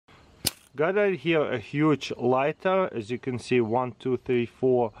got right here a huge lighter. As you can see, 1, 2, 3,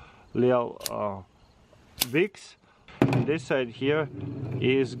 4 little wicks. And this side here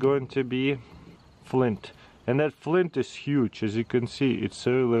is going to be flint. And that flint is huge. As you can see, it's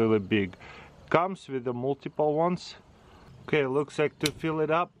really big. Comes with the multiple ones. Okay, looks like to fill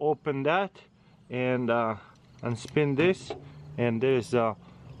it up, open that and unspin this, and there's a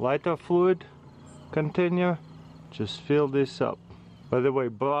lighter fluid container. Just fill this up. By the way,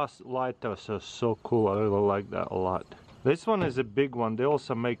 brass lighters are so cool. I really like that a lot. This one is a big one. They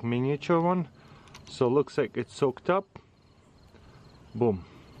also make miniature one, so looks like it's soaked up. Boom.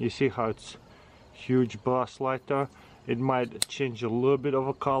 You see how it's huge brass lighter. It might change a little bit of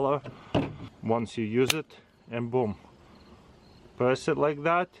a color once you use it, and boom, press it like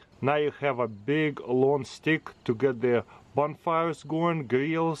that. Now you have a big long stick to get the bonfires going,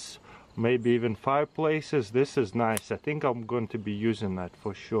 grills, maybe even fireplaces. This is nice. I think I'm going to be using that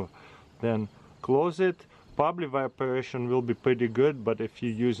for sure. Then close it. Probably evaporation will be pretty good, but if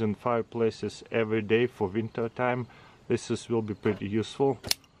you're using fireplaces every day for winter time, will be pretty useful.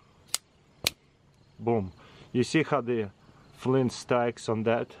 Boom. You see how the flint strikes on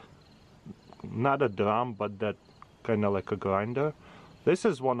that? Not a drum, but that kind of like a grinder. This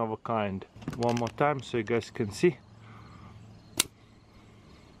is one of a kind. One more time so you guys can see.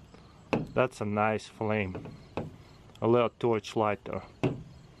 That's a nice flame. A little torch lighter.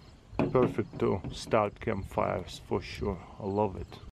 Perfect to start campfires for sure. I love it.